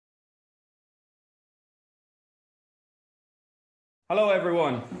Hello,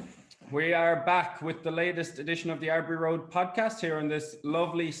 everyone. We are back with the latest edition of the Arbury Road podcast here on this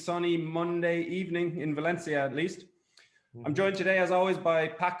lovely sunny Monday evening in Valencia, at least. I'm joined today, as always, by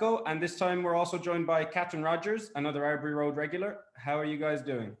Paco, and this time we're also joined by Catherine Rogers, another Arbury Road regular. How are you guys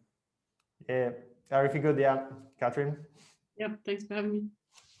doing? Yeah, everything good, yeah. Catherine? Yeah, thanks for having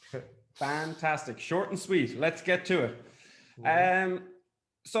me. Fantastic. Short and sweet. Let's get to it.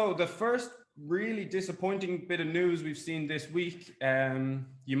 So the first really disappointing bit of news we've seen this week,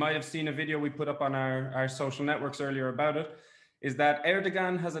 you might have seen a video we put up on our social networks earlier about it, is that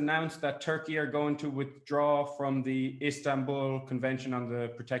Erdogan has announced that Turkey are going to withdraw from the Istanbul Convention on the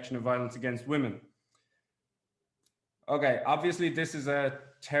Protection of Violence Against Women. Okay, obviously this is a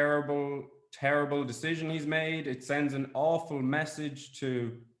terrible, terrible decision he's made. It sends an awful message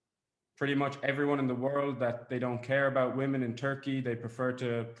to pretty much everyone in the world that they don't care about women in Turkey. They prefer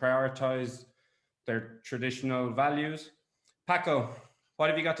to prioritize their traditional values. Paco, what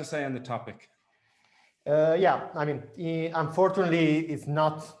have you got to say on the topic? Yeah, I mean, unfortunately, it's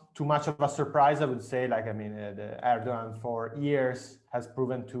not too much of a surprise, I would say. The Erdogan for years has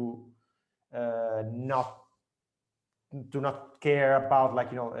proven to not care about,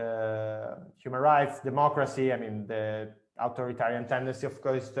 human rights, democracy. I mean, the authoritarian tendency, of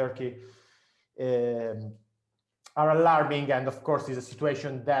course, Turkey are alarming, and of course is a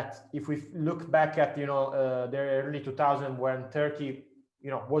situation that, if we look back at the early 2000s, when Turkey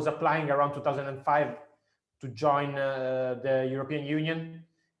was applying around 2005 to join the European Union,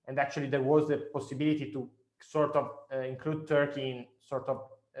 and actually there was the possibility to sort of include Turkey in sort of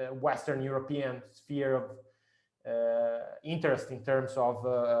Western European sphere of interest in terms of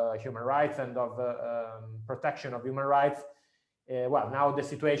human rights and of protection of human rights. Well, now the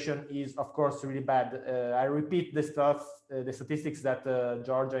situation is, of course, really bad. I repeat the statistics that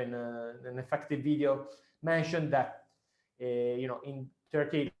Georgia, in an effective video, mentioned, that in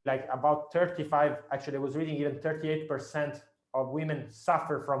Turkey, like about 35, actually I was reading, even 38% of women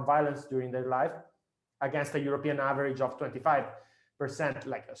suffer from violence during their life, against a European average of 25%.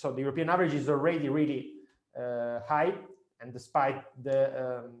 So the European average is already really high, and despite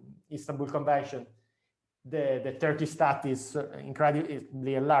the Istanbul Convention, the Turkey stat is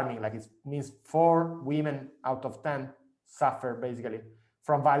incredibly alarming. Like, it means 4 women out of 10 suffer basically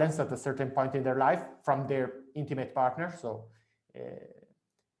from violence at a certain point in their life from their intimate partner. So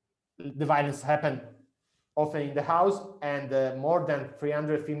the violence happened often in the house, and more than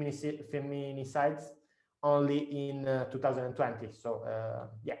 300 feminicides only in 2020. So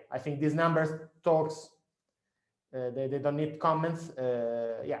yeah, I think these numbers talks. They don't need comments.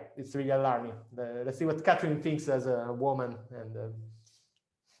 Yeah, it's really alarming. Let's see what Catherine thinks as a woman. And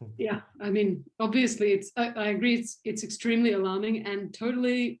Yeah, I mean, obviously, I agree. It's extremely alarming and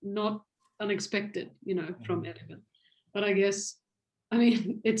totally not unexpected, from Erdogan. But I guess, I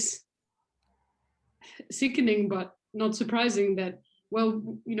mean, it's sickening, but not surprising that, well,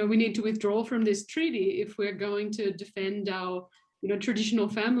 we need to withdraw from this treaty if we're going to defend our, traditional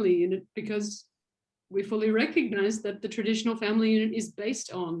family unit, because we fully recognize that the traditional family unit is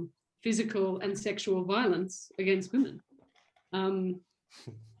based on physical and sexual violence against women.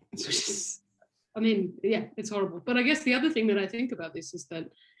 It's horrible. But I guess the other thing that I think about this is that,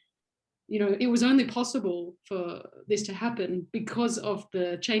 it was only possible for this to happen because of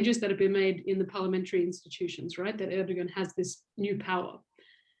the changes that have been made in the parliamentary institutions, right? That Erdogan has this new power.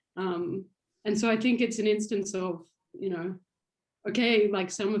 And so I think it's an instance of, okay,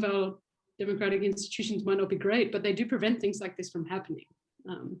 like, some of our democratic institutions might not be great, but they do prevent things like this from happening.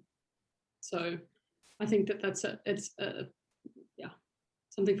 So I think that's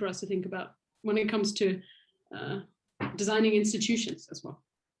something for us to think about when it comes to designing institutions as well.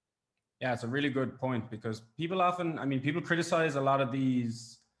 Yeah, it's a really good point, because people criticize a lot of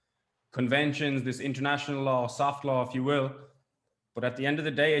these conventions, this international law, soft law, if you will, but at the end of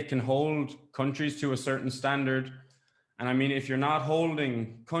the day, it can hold countries to a certain standard. And I mean, if you're not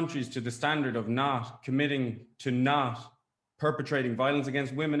holding countries to the standard of not committing to not perpetrating violence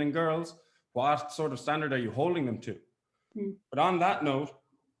against women and girls, what sort of standard are you holding them to? But on that note,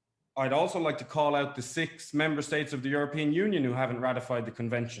 I'd also like to call out the 6 member states of the European Union who haven't ratified the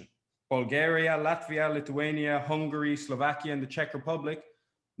convention. Bulgaria, Latvia, Lithuania, Hungary, Slovakia, and the Czech Republic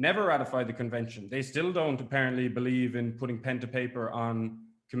never ratified the convention. They still don't apparently believe in putting pen to paper on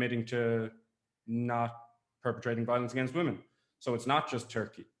committing to not perpetrating violence against women. So it's not just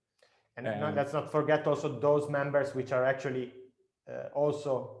Turkey. And let's not forget also those members which are actually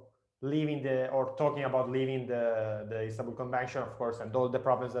also talking about leaving the Istanbul Convention, of course, and all the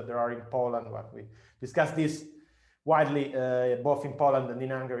problems that there are in Poland. What we discussed this widely, both in Poland and in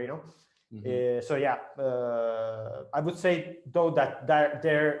Hungary. So yeah, I would say though that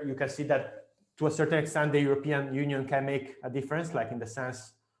there you can see that to a certain extent the European Union can make a difference, like in the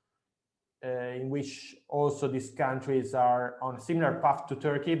sense in which also these countries are on a similar path to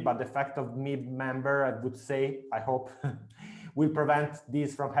Turkey, but the fact of mid-member, I would say, I hope, will prevent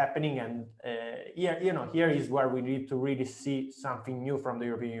this from happening. And here is where we need to really see something new from the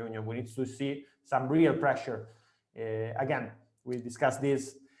European Union. We need to see some real pressure. Again, we discussed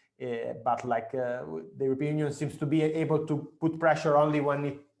this, but like the European Union seems to be able to put pressure only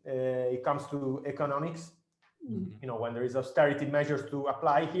when it comes to economics. You know, when there is austerity measures to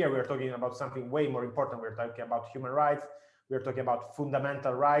apply. Here we're talking about something way more important. We're talking about human rights, we're talking about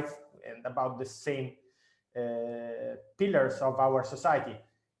fundamental rights, and about the same pillars of our society.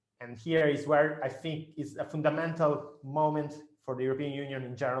 And here is where I think is a fundamental moment for the European Union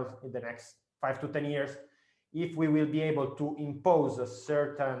in general in the next 5 to 10 years, if we will be able to impose a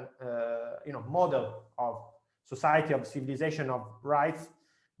certain model of society, of civilization, of rights,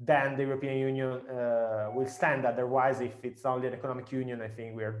 then the European Union will stand. Otherwise, if it's only an economic union, I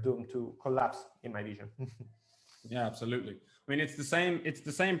think we are doomed to collapse, in my vision. Yeah, absolutely. I mean, it's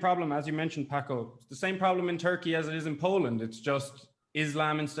the same problem, as you mentioned, Paco. It's the same problem in Turkey as it is in Poland. It's just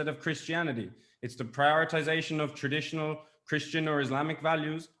Islam instead of Christianity. It's the prioritization of traditional Christian or Islamic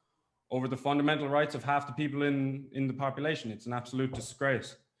values over the fundamental rights of half the people in the population. It's an absolute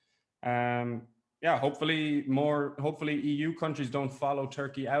disgrace. Yeah, hopefully EU countries don't follow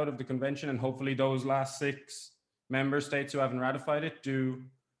Turkey out of the convention, and hopefully those last 6 member states who haven't ratified it do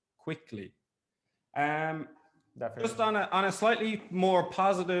quickly. Just on a slightly more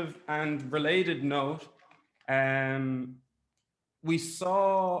positive and related note, we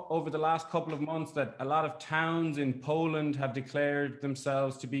saw over the last couple of months that a lot of towns in Poland have declared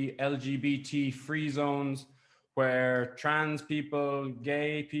themselves to be LGBT free zones, where trans people,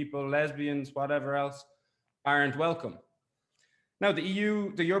 gay people, lesbians, whatever else, aren't welcome. Now, the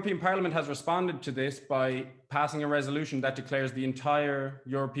European Parliament has responded to this by passing a resolution that declares the entire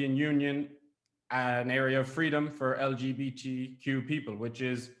European Union an area of freedom for LGBTQ people, which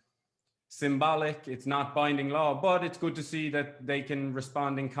is symbolic. It's not binding law, but it's good to see that they can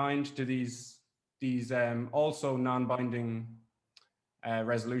respond in kind to these also non-binding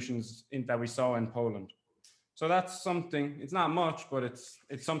resolutions that we saw in Poland. So that's something. It's not much, but it's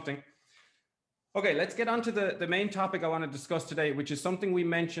something. Okay, let's get on to the main topic I want to discuss today, which is something we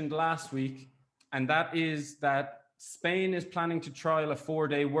mentioned last week, and that is that Spain is planning to trial a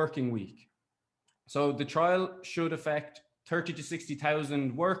 4-day working week. So the trial should affect 30 to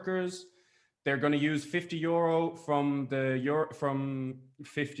 60,000 workers. They're going to use €50 from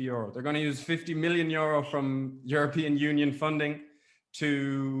 50 euro. They're going to use 50 million euro from European Union funding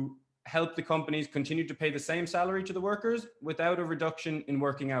to help the companies continue to pay the same salary to the workers without a reduction in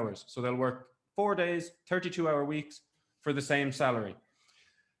working hours. So they'll work 4 days, 32-hour weeks for the same salary.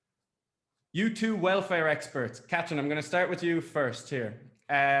 You two welfare experts, Katrin, I'm going to start with you first here.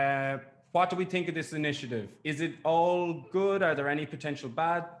 What do we think of this initiative? Is it all good? Are there any potential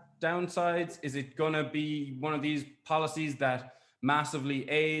bad downsides? Is it going to be one of these policies that massively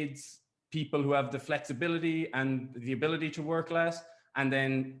aids people who have the flexibility and the ability to work less, and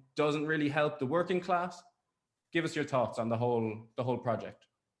then doesn't really help the working class? Give us your thoughts on the whole project.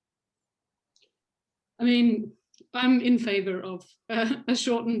 I mean, I'm in favor of a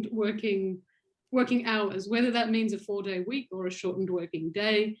shortened working hours, whether that means a 4-day week or a shortened working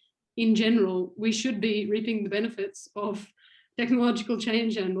day. In general, we should be reaping the benefits of technological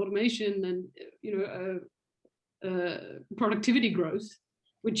change and automation and productivity growth,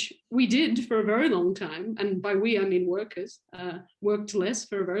 which we did for a very long time. And by we, I mean workers worked less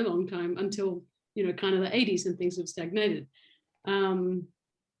for a very long time until kind of the 80s, and things have stagnated. So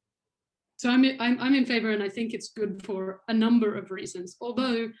I'm in favor, and I think it's good for a number of reasons.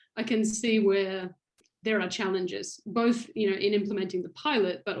 Although I can see where there are challenges, both in implementing the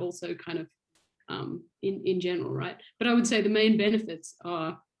pilot, but also kind of in general, right? But I would say the main benefits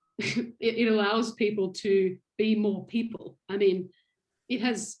are it allows people to be more people. I mean,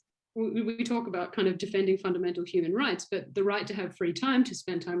 we talk about kind of defending fundamental human rights, but the right to have free time, to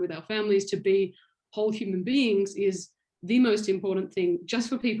spend time with our families, to be whole human beings is the most important thing just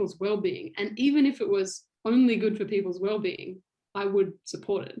for people's well-being. And even if it was only good for people's well-being, I would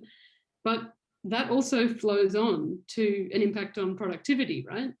support it. But that also flows on to an impact on productivity,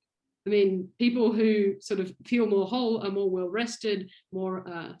 right? I mean, people who sort of feel more whole, are more well-rested,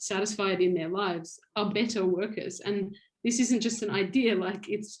 more satisfied in their lives, are better workers. And this isn't just an idea, like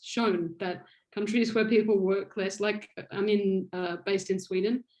it's shown that countries where people work less, like I'm based in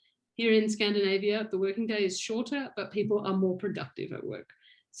Sweden. Here in Scandinavia, the working day is shorter, but people are more productive at work.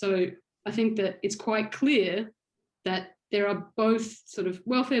 So I think that it's quite clear that there are both sort of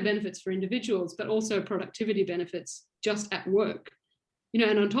welfare benefits for individuals, but also productivity benefits just at work.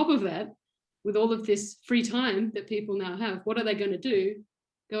 And on top of that, with all of this free time that people now have, what are they going to do?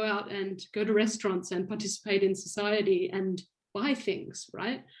 Go out and go to restaurants and participate in society and buy things,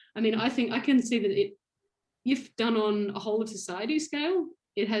 right? I mean, I think I can see that if done on a whole of society scale,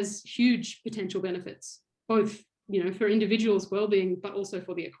 it has huge potential benefits, both for individuals' well-being, but also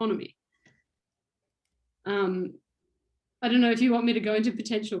for the economy. I don't know if you want me to go into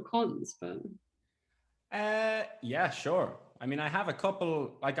potential cons, but yeah, sure. I mean, I have a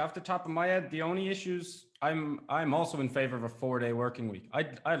couple, like off the top of my head. The only issues, I'm also in favor of a 4-day working week.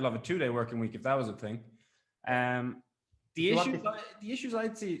 I'd love a 2-day working week if that was a thing. The issues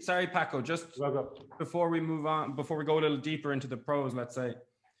I'd see. Sorry, Paco. Just before we move on, before we go a little deeper into the pros, let's say,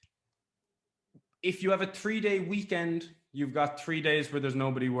 if you have a 3-day weekend, you've got 3 days where there's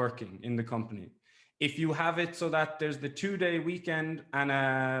nobody working in the company. If you have it so that there's the 2-day weekend and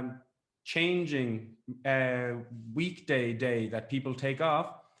a changing weekday day that people take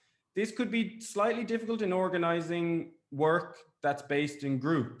off, this could be slightly difficult in organizing work that's based in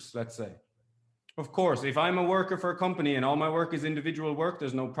groups, let's say. Of course, if I'm a worker for a company and all my work is individual work,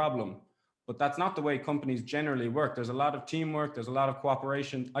 there's no problem. But that's not the way companies generally work. There's a lot of teamwork, there's a lot of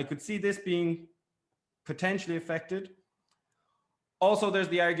cooperation. I could see this being potentially affected. Also, there's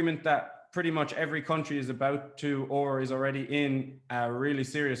the argument that pretty much every country is about to or is already in a really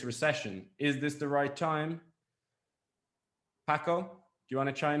serious recession. Is this the right time? Paco, do you want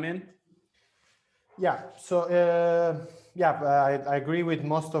to chime in? Yeah, so I agree with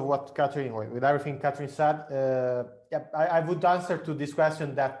most of what Catherine, with everything Catherine said. I would answer to this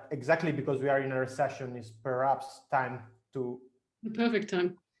question that exactly because we are in a recession is perhaps time to... The perfect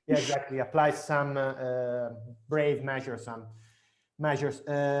time. Yeah, exactly. Apply some brave measures,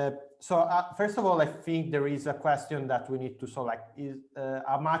 So first of all, I think there is a question that we need to solve, like is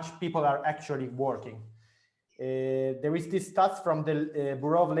how much people are actually working. There is this stats from the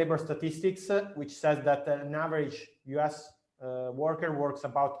Bureau of Labor Statistics, which says that an average US worker works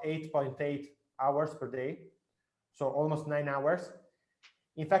about 8.8 hours per day, so almost 9 hours.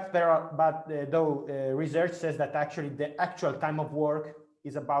 In fact, research says that actually the actual time of work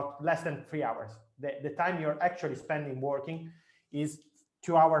is about less than 3 hours. The time you're actually spending working is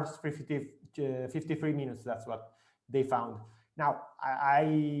 2 hours, 53 minutes. That's what they found. Now,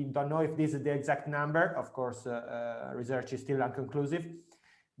 I don't know if this is the exact number. Of course, research is still inconclusive,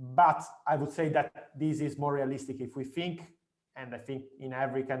 but I would say that this is more realistic if we think, and I think in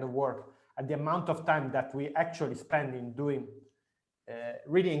every kind of work, at the amount of time that we actually spend in doing,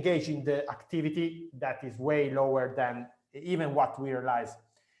 really engage in the activity, that is way lower than even what we realize.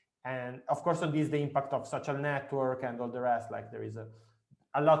 And of course, on this, the impact of social network and all the rest, like there is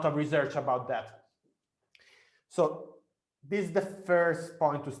a lot of research about that. So this is the first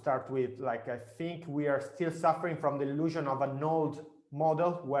point to start with. Like, I think we are still suffering from the illusion of an old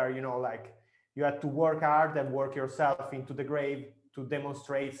model where, like you had to work hard and work yourself into the grave to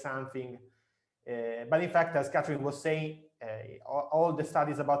demonstrate something. But in fact, as Catherine was saying, all the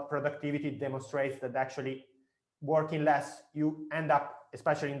studies about productivity demonstrates that actually working less, you end up,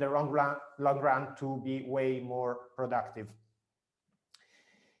 especially in the long run, to be way more productive.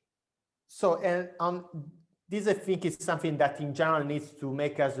 So, and on this, I think is something that in general needs to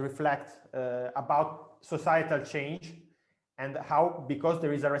make us reflect about societal change and how, because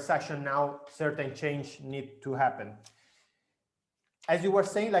there is a recession now, certain change need to happen. As you were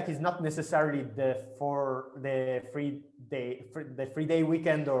saying, like it's not necessarily the 3-day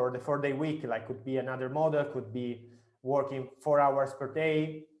weekend or the 4-day week. Like could be another model, could be working 4 hours per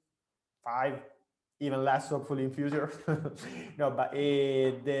day, 5, even less, hopefully in future. No, but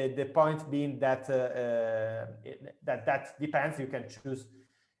the point being that that depends. You can choose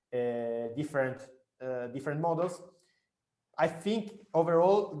different models. I think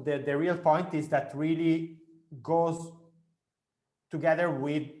overall the real point is that really goes together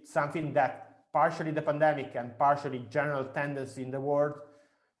with something that partially the pandemic and partially general tendency in the world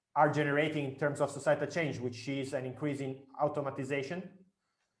are generating in terms of societal change, which is an increase in automatization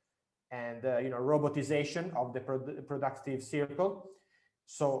and robotization of the productive circle.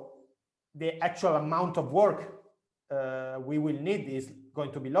 So the actual amount of work we will need is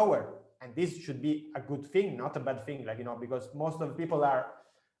going to be lower, and this should be a good thing, not a bad thing. Like because most of the people are,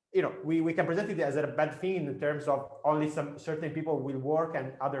 we can present it as a bad thing in terms of only some certain people will work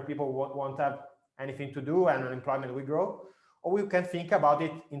and other people won't have anything to do and unemployment will grow. Or we can think about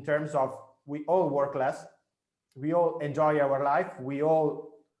it in terms of we all work less, we all enjoy our life, we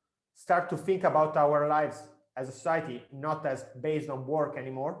all start to think about our lives as a society, not as based on work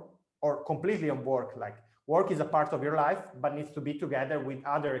anymore. or completely on work. Like work is a part of your life, but needs to be together with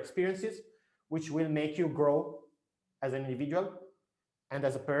other experiences, which will make you grow as an individual and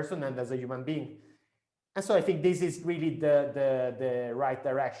as a person and as a human being. And so I think this is really the right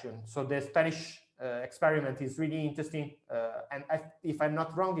direction. So the Spanish experiment is really interesting. And if I'm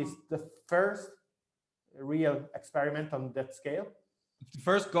not wrong, it's the first real experiment on that scale. It's the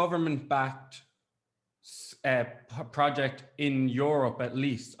first government-backed project in Europe, at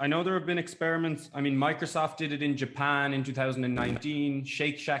least. I know there have been experiments. I mean, Microsoft did it in Japan in 2019.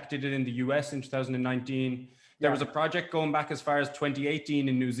 Shake Shack did it in the US in 2019. There was a project going back as far as 2018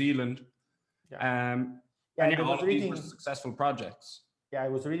 in New Zealand. And all of these were successful projects. Yeah, I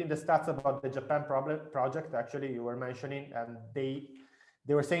was reading the stats about the Japan project, actually, you were mentioning, and they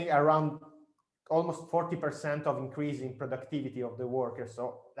were saying around almost 40% of increase in productivity of the workers.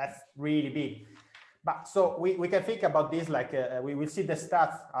 So that's really big. But so we can think about this like we will see the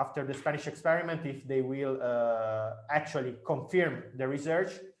stats after the Spanish experiment if they will actually confirm the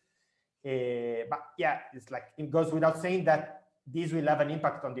research. But yeah, it's like it goes without saying that this will have an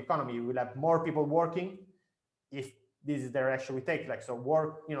impact on the economy. We will have more people working if this is the direction we take. Like so,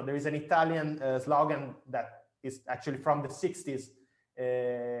 work. You know, there is an Italian slogan that is actually from the 60s.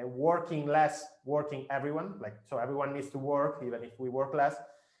 Working less, working everyone. Like so, everyone needs to work, even if we work less.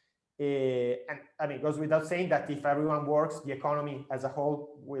 And I mean, it goes without saying that if everyone works, the economy as a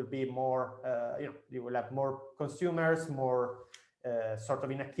whole will be more, you will have more consumers, more sort of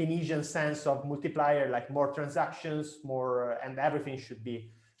in a Keynesian sense of multiplier, like more transactions, more, and everything should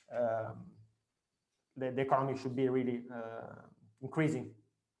be, the economy should be really increasing,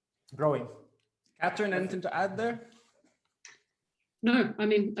 growing. Catherine, anything to add there? No, I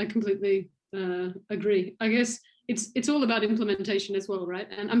mean, I completely agree. I guess it's all about implementation as well, right?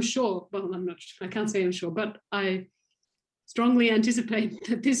 And I'm sure, well, I can't say I'm sure, but I strongly anticipate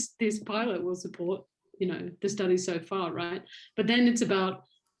that this pilot will support, you know, the study so far, right? But then it's about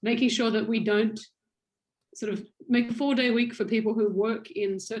making sure that we don't sort of make a 4-day week for people who work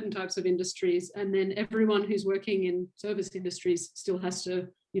in certain types of industries, and then everyone who's working in service industries still has to,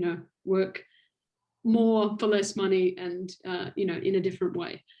 you know, work more for less money and, you know, in a different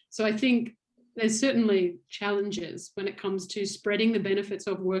way. So I think there's certainly challenges when it comes to spreading the benefits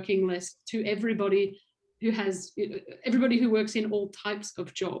of working less to everybody who works in all types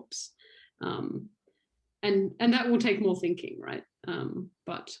of jobs. And that will take more thinking, right?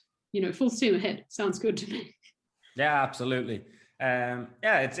 But, you know, full steam ahead sounds good to me. Yeah, absolutely.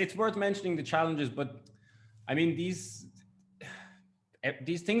 Yeah, it's worth mentioning the challenges, but I mean, these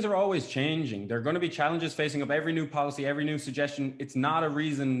things are always changing. There are going to be challenges facing up every new policy, every new suggestion. It's not a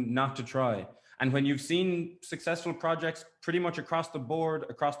reason not to try. And when you've seen successful projects pretty much across the board,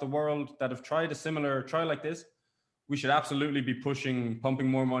 across the world that have tried a similar trial like this, we should absolutely be pumping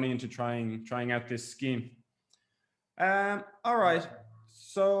more money into trying out this scheme. All right.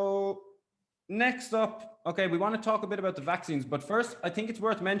 So next up, okay, we want to talk a bit about the vaccines, but first, I think it's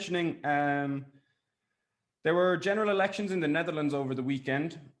worth mentioning there were general elections in the Netherlands over the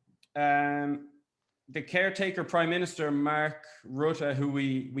weekend. The caretaker Prime Minister, Mark Rutte, who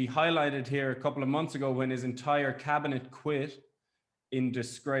we highlighted here a couple of months ago when his entire cabinet quit in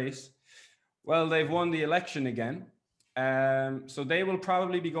disgrace, well, they've won the election again. So they will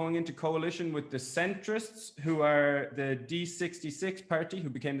probably be going into coalition with the centrists, who are the D66 party, who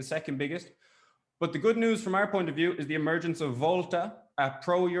became the second biggest. But the good news from our point of view is the emergence of Volta, a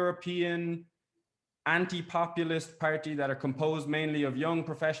pro-European, anti-populist party that are composed mainly of young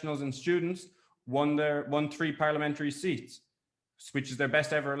professionals and students, won 3 parliamentary seats, which is their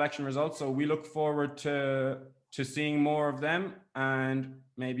best ever election result. So we look forward to seeing more of them and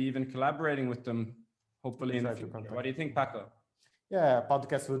maybe even collaborating with them, hopefully in the future. What do you think, Paco? Yeah,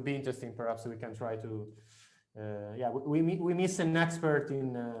 podcast would be interesting. Perhaps we can try to, we miss an expert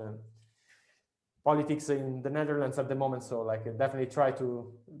in politics in the Netherlands at the moment. So like definitely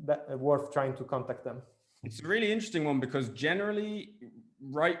worth trying to contact them. It's a really interesting one because generally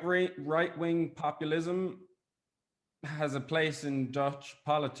right-wing populism has a place in Dutch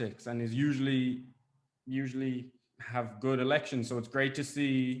politics and is usually have good elections. So it's great to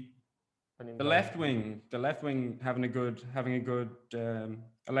see the left wing having a good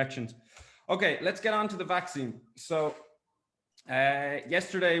elections. Okay, let's get on to the vaccine. So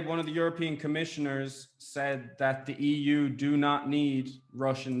yesterday, one of the European commissioners said that the EU do not need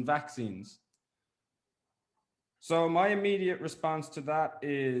Russian vaccines. So my immediate response to that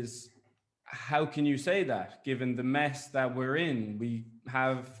is, how can you say that, given the mess that we're in? We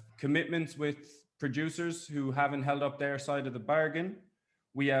have commitments with producers who haven't held up their side of the bargain.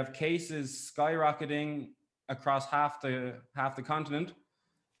 We have cases skyrocketing across half the continent.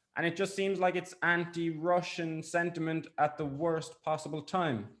 And it just seems like it's anti-Russian sentiment at the worst possible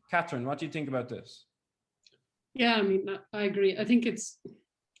time. Catherine, what do you think about this? Yeah, I mean, I agree. I think it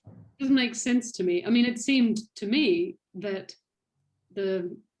doesn't make sense to me. I mean, it seemed to me that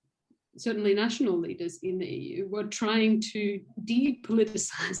the certainly national leaders in the EU were trying to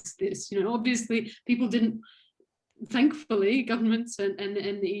depoliticize this. You know, obviously people didn't, thankfully, governments and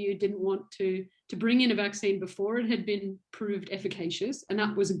the EU didn't want to bring in a vaccine before it had been proved efficacious, and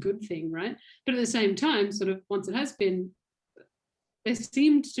that was a good thing, right? But at the same time, sort of once it has been, there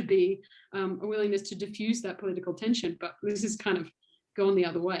seemed to be a willingness to diffuse that political tension, but this has kind of gone the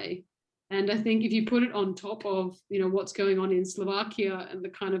other way. And I think if you put it on top of, you know, what's going on in Slovakia and the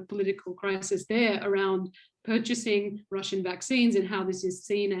kind of political crisis there around purchasing Russian vaccines and how this is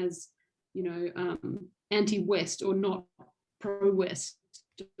seen as, you know, anti-West or not pro-West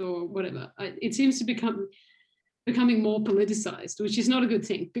or whatever, it seems to becoming more politicized, which is not a good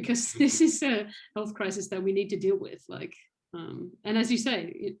thing, because this is a health crisis that we need to deal with. Like, and as you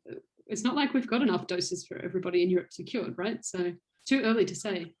say, it's not like we've got enough doses for everybody in Europe secured, right? So too early to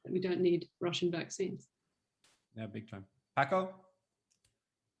say that we don't need Russian vaccines. Yeah, big time. Paco?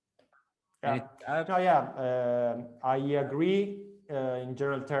 I agree in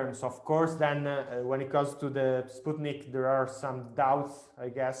general terms. Of course, then when it comes to the Sputnik, there are some doubts, I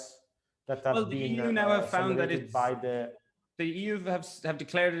guess, that have the been EU now have found that it's by the EU have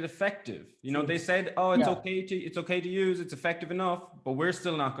declared it effective. You know, they said, oh, it's okay to use, it's effective enough, but we're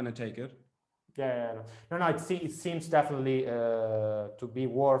still not going to take it. No. It seems definitely to be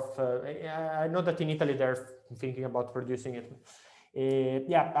worth. I know that in Italy they're thinking about producing it.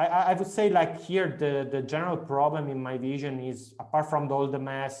 I would say, like, here the general problem in my vision is, apart from all the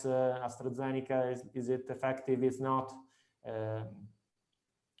mess, AstraZeneca, is it effective? Is not.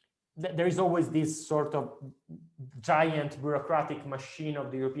 There is always this sort of giant bureaucratic machine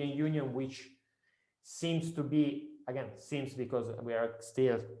of the European Union, which seems to be, again, because we are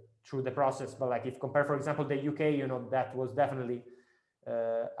still through the process, but like if compare, for example, the UK, you know, that was definitely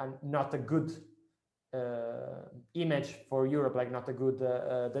not a good image for Europe, like not a good,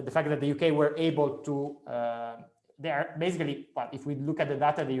 the fact that the UK were able to, they are basically, well, if we look at the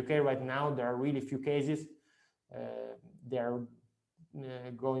data, the UK right now, there are really few cases, they are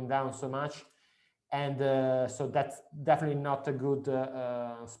going down so much. And so that's definitely not a good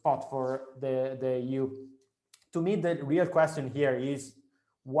spot for the EU. To me, the real question here is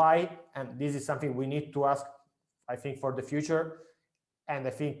why, and this is something we need to ask, I think, for the future. And I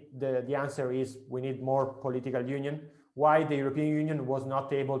think the answer is we need more political union. Why the European Union was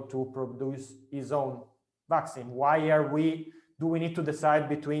not able to produce its own vaccine? Why do we need to decide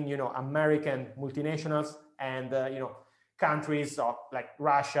between, you know, American multinationals and, you know, countries like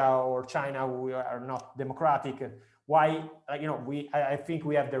Russia or China who are not democratic? Why, you know, I think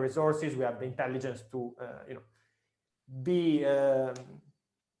we have the resources, we have the intelligence to, you know, be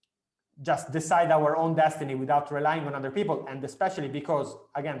just decide our own destiny without relying on other people. And especially because,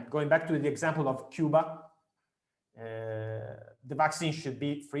 again, going back to the example of Cuba, the vaccine should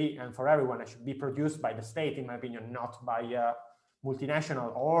be free and for everyone. It should be produced by the state, in my opinion, not by a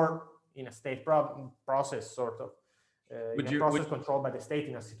multinational or in a state process, sort of. Process controlled by the state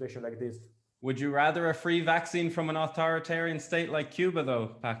in a situation like this. Would you rather a free vaccine from an authoritarian state like Cuba,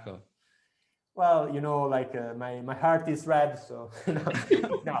 though, Paco? Well, you know, like my heart is red, so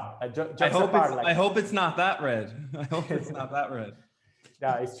no. I hope it's not that red. I hope it's not that red.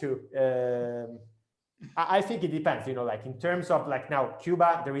 Yeah, it's true. I think it depends, you know, like in terms of like now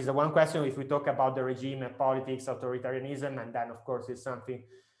Cuba, there is a one question if we talk about the regime and politics, authoritarianism, and then of course it's something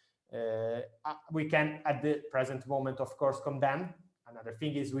we can at the present moment, of course, condemn. Another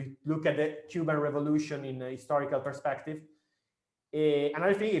thing is we look at the Cuban Revolution in a historical perspective.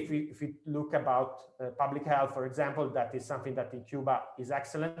 Another thing, if we look about public health, for example, that is something that in Cuba is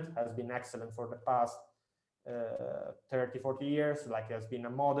excellent, has been excellent for the past 30, 40 years, like has been a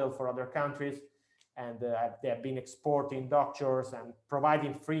model for other countries. And they have been exporting doctors and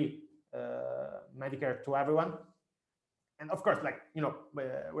providing free Medicare to everyone. And of course, like, you know,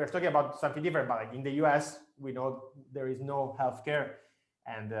 we're talking about something different, but like in the US, we know there is no healthcare,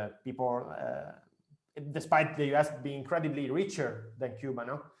 and people, despite the US being incredibly richer than Cuba,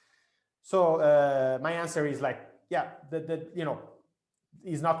 no? So my answer is like, yeah, you know,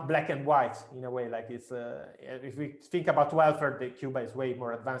 is not black and white in a way. Like it's, if we think about welfare, Cuba is way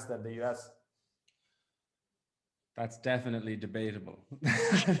more advanced than the US. That's definitely debatable.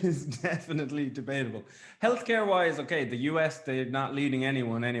 That is definitely debatable. Healthcare wise, okay, the US, they're not leading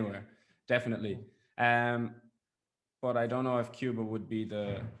anyone anywhere, definitely. but I don't know if Cuba would be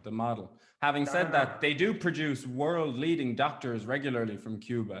the model. Having No, said no. that, they do produce world-leading doctors regularly from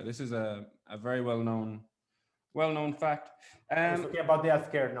Cuba. This is a very well-known fact. I was talking about the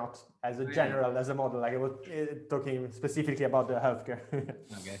healthcare, not as a Yeah. general, as a model. Like I was talking specifically about the healthcare.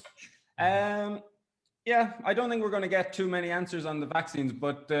 Okay. Yeah, I don't think we're going to get too many answers on the vaccines,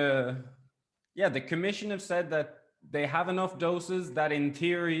 but yeah, the commission have said that they have enough doses that in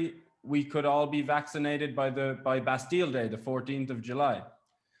theory we could all be vaccinated by Bastille Day, the 14th of July.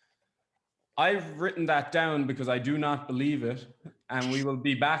 I've written that down because I do not believe it, and we will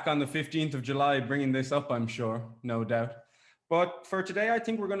be back on the 15th of July bringing this up, I'm sure, no doubt. But for today, I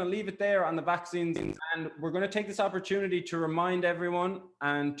think we're going to leave it there on the vaccines, and we're going to take this opportunity to remind everyone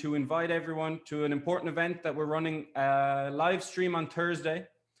and to invite everyone to an important event that we're running a live stream on Thursday,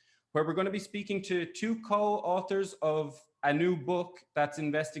 where we're going to be speaking to two co-authors of a new book that's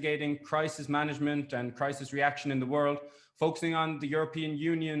investigating crisis management and crisis reaction in the world, focusing on the European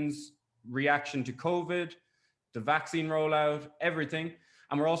Union's reaction to COVID, the vaccine rollout, everything.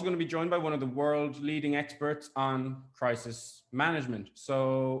 And we're also going to be joined by one of the world leading experts on crisis management.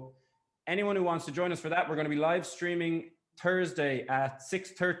 So anyone who wants to join us for that, we're going to be live streaming Thursday at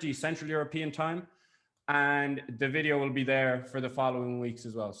 6:30 Central European time. And the video will be there for the following weeks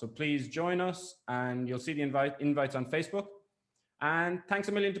as well. So please join us, and you'll see the invites on Facebook. And thanks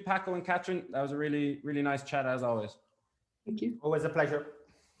a million to Paco and Catherine. That was a really, really nice chat as always. Thank you. Always a pleasure.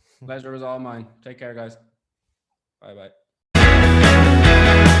 Pleasure was all mine. Take care, guys. Bye-bye.